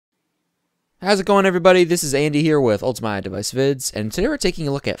How's it going, everybody? This is Andy here with Ultimate Device Vids, and today we're taking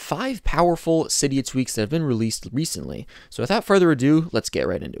a look at 5 powerful Cydia tweaks that have been released recently. So without further ado, let's get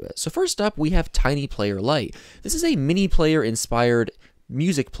right into it. So first up, we have Tiny Player Lite. This is a mini player inspired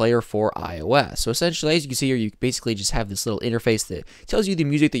music player for iOS. So essentially, as you can see here, you basically just have this little interface that tells you the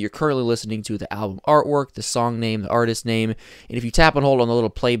music that you're currently listening to, the album artwork, the song name, the artist name, and if you tap and hold on the little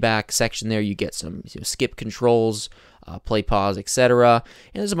playback section there, you get some skip controls, play, pause, etc.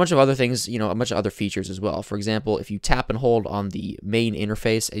 And there's a bunch of other things, a bunch of other features as well. For example, if you tap and hold on the main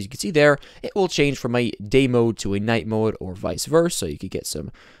interface, as you can see there, it will change from a day mode to a night mode or vice versa. So you could get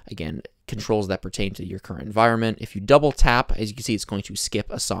some, again, controls that pertain to your current environment. If you double tap, as you can see, it's going to skip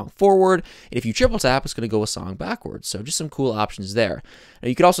a song forward. And if you triple tap, it's going to go a song backwards. So just some cool options there. Now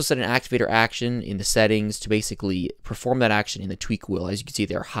you could also set an activator action in the settings to basically perform that action in the tweak wheel. As you can see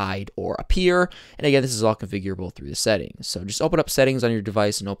there, hide or appear. And again, this is all configurable through the settings. So just open up settings on your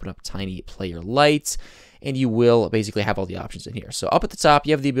device and open up Tiny Player Lite, and you will basically have all the options in here. So up at the top,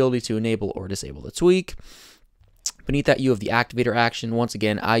 you have the ability to enable or disable the tweak. Beneath that, you have the activator action. Once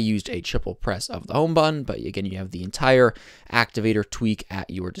again, I used a triple press of the home button, but again, you have the entire activator tweak at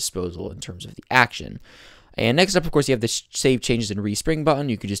your disposal in terms of the action. And next up, of course, you have the Save Changes and Respring button.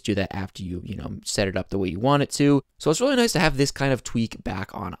 You could just do that after you, set it up the way you want it to. So it's really nice to have this kind of tweak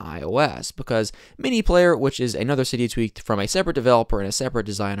back on iOS, because Mini Player, which is another Cydia tweak from a separate developer and a separate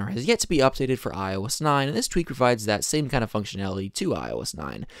designer, has yet to be updated for iOS 9, and this tweak provides that same kind of functionality to iOS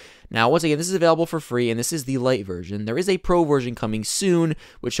 9. Now, once again, this is available for free, and this is the light version. There is a pro version coming soon,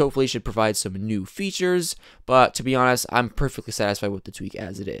 which hopefully should provide some new features, but to be honest, I'm perfectly satisfied with the tweak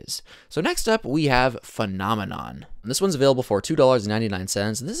as it is. So next up, we have Phenomenon. This one's available for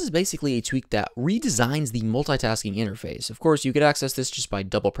 $2.99, and this is basically a tweak that redesigns the multitasking interface. Of course, you could access this just by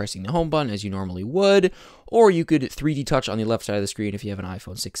double pressing the home button as you normally would, or you could 3D touch on the left side of the screen if you have an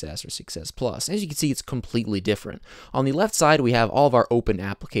iPhone 6s or 6s Plus. As you can see, it's completely different. On the left side, we have all of our open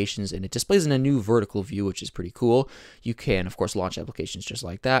applications, and it displays in a new vertical view, which is pretty cool. You can, of course, launch applications just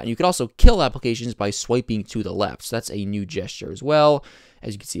like that, and you can also kill applications by swiping to the left. So that's a new gesture as well,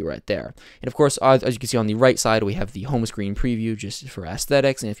 as you can see right there. And of course, as you can see on the right side, we have the home screen preview just for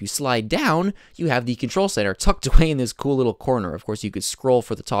aesthetics. And if you slide down, you have the control center tucked away in this cool little corner. Of course, you could scroll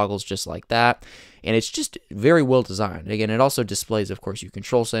for the toggles just like that. And it's just very well designed. Again, it also displays, of course, your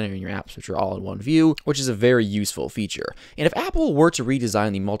control center and your apps, which are all in one view, which is a very useful feature. And if Apple were to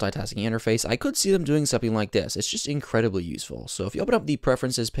redesign the multitasking interface, I could see them doing something like this. It's just incredibly useful. So if you open up the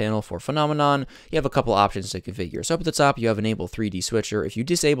preferences panel for Phenomenon, you have a couple options to configure. So up at the top, you have Enable 3D Switcher. If you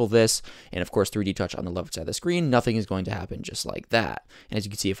disable this, and of course 3D touch on the left side of the screen, nothing is going to happen just like that. And as you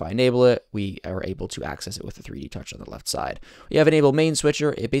can see, if I enable it, we are able to access it with the 3D touch on the left side. We have Enable Main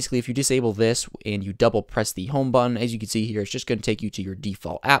Switcher. It basically, if you disable this and you double press the home button, as you can see here, it's just going to take you to your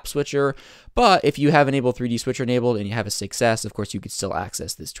default app switcher. But if you have Enable 3D Switcher enabled and you have a 6S, of course, you could still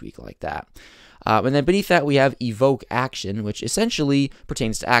access this tweak like that. And then beneath that, we have Evoke Action, which essentially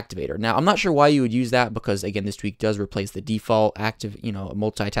pertains to Activator. Now, I'm not sure why you would use that because, again, this tweak does replace the default active,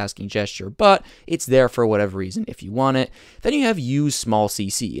 multitasking gesture, but it's there for whatever reason if you want it. Then you have Use Small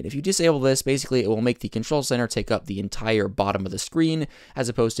CC, and if you disable this, basically it will make the control center take up the entire bottom of the screen as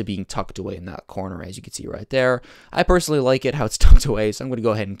opposed to being tucked away in that corner, as you can see right there. I personally like it how it's tucked away, so I'm going to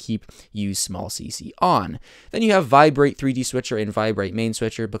go ahead and keep Use Small CC on. Then you have Vibrate 3D Switcher and Vibrate Main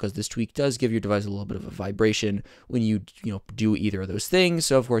Switcher because this tweak does give your device a little bit of a vibration when you do either of those things.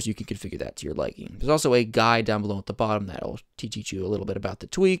 So of course you can configure that to your liking. There's also a guide down below at the bottom that will teach you a little bit about the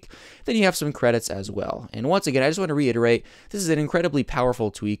tweak. Then you have some credits as well. And once again, I just want to reiterate, this is an incredibly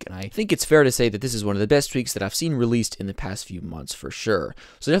powerful tweak, and I think it's fair to say that this is one of the best tweaks that I've seen released in the past few months for sure.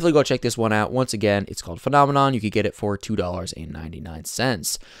 So definitely go check this one out. Once again, it's called Phenomenon. You could get it for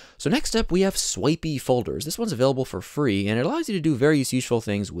 $2.99. So next up, we have SwipyFolders. This one's available for free, and it allows you to do various useful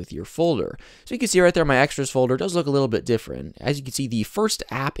things with your folder. So you can see right there, my extras folder does look a little bit different. As you can see, the first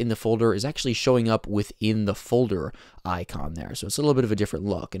app in the folder is actually showing up within the folder icon there. So it's a little bit of a different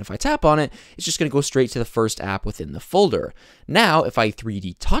look. And if I tap on it, it's just going to go straight to the first app within the folder. Now, if I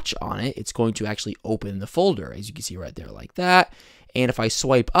 3D touch on it, it's going to actually open the folder, as you can see right there like that. And if I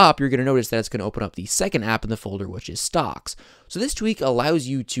swipe up, you're going to notice that it's going to open up the second app in the folder, which is Stocks. So this tweak allows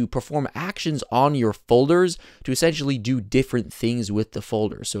you to perform actions on your folders to essentially do different things with the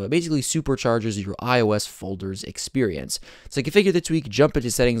folder. So it basically supercharges your iOS folders experience. So configure the tweak, jump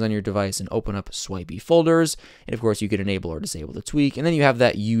into settings on your device, and open up SwipyFolders. And of course, you can enable or disable the tweak. And then you have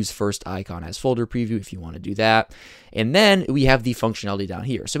that Use First icon as folder preview if you want to do that. And then we have the functionality down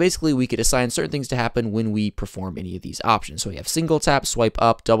here. So basically, we could assign certain things to happen when we perform any of these options. So we have single tap, swipe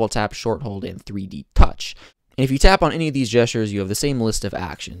up, double tap, short hold, and 3D touch. And if you tap on any of these gestures, you have the same list of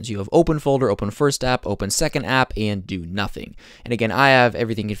actions. You have open folder, open first app, open second app, and do nothing. And again, I have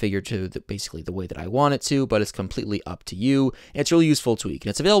everything configured to basically the way that I want it to, but it's completely up to you. And it's a really useful tweak, and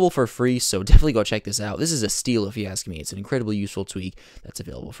it's available for free, so definitely go check this out. This is a steal if you ask me. It's an incredibly useful tweak that's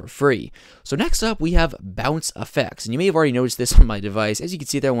available for free. So next up, we have bounce effects, and you may have already noticed this on my device. As you can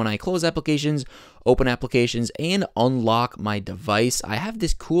see there, when I close applications, open applications, and unlock my device, I have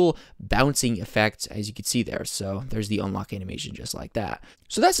this cool bouncing effect, as you can see there. So there's the unlock animation just like that.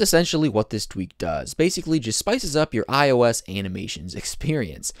 So that's essentially what this tweak does. Basically just spices up your iOS animations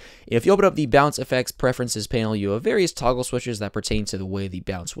experience. If you open up the bounce effects preferences panel, you have various toggle switches that pertain to the way the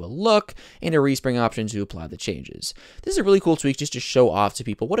bounce will look, and a respring option to apply the changes. This is a really cool tweak just to show off to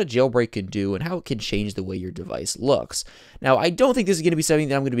people what a jailbreak can do and how it can change the way your device looks. Now, I don't think this is going to be something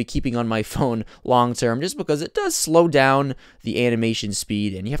that I'm going to be keeping on my phone long term, just because it does slow down the animation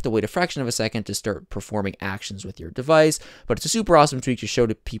speed, and you have to wait a fraction of a second to start performing actions with your device. But it's a super awesome tweak to show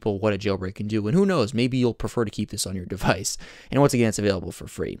to people what a jailbreak can do, and who knows, maybe you'll prefer to keep this on your device. And once again, it's available for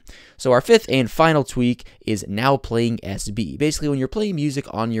free. So our fifth and final tweak is now playing SB. Basically, when you're playing music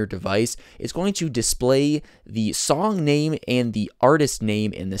on your device, it's going to display the song name and the artist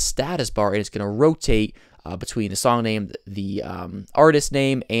name in the status bar, and it's going to rotate between the song name, the artist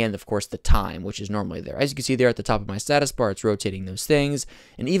name, and of course the time, which is normally there. As you can see there at the top of my status bar, it's rotating those things.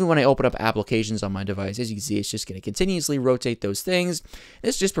 And even when I open up applications on my device, as you can see, it's just going to continuously rotate those things.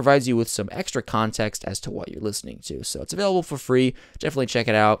 This just provides you with some extra context as to what you're listening to. So it's available for free. Definitely check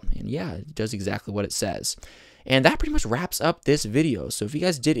it out. And yeah, it does exactly what it says. And that pretty much wraps up this video. So if you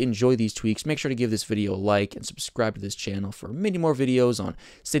guys did enjoy these tweaks, make sure to give this video a like and subscribe to this channel for many more videos on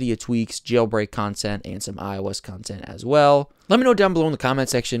Cydia tweaks, jailbreak content, and some iOS content as well. Let me know down below in the comment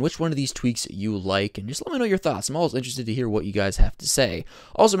section which one of these tweaks you like, and just let me know your thoughts. I'm always interested to hear what you guys have to say.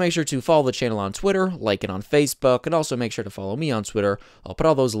 Also, make sure to follow the channel on Twitter, like it on Facebook, and also make sure to follow me on Twitter. I'll put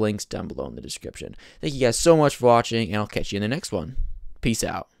all those links down below in the description. Thank you guys so much for watching, and I'll catch you in the next one. Peace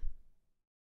out.